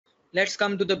let's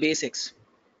come to the basics.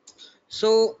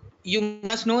 So you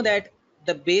must know that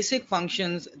the basic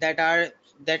functions that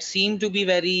seem to be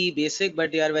very basic,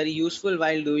 but they are very useful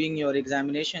while doing your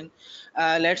examination.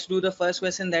 Let's do the first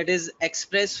question, that is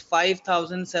express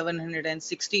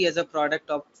 5760 as a product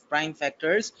of prime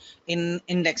factors in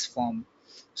index form.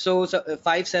 So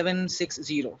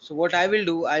 5760. So what I will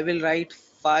do, I will write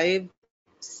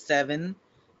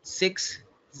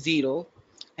 5760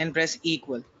 and press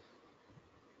equal.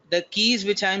 The keys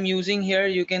which I'm using here,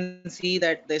 you can see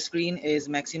that the screen is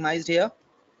maximized here,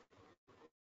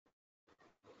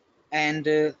 and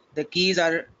the keys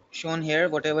are shown here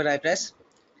whatever I press.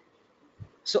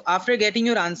 So after getting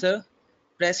your answer,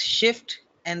 press shift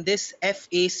and this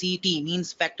FACT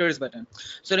means factors button.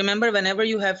 So remember, whenever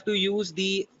you have to use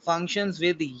the functions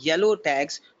with the yellow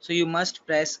tags, so you must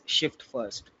press shift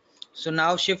first. So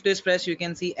now shift is pressed, you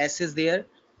can see S is there.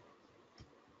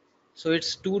 So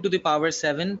it's 2 to the power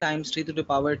 7 times 3 to the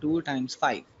power 2 times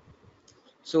 5.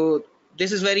 So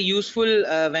this is very useful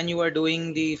when you are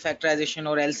doing the factorization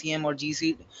or LCM or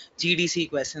GDC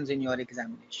questions in your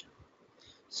examination.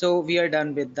 So we are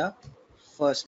done with the first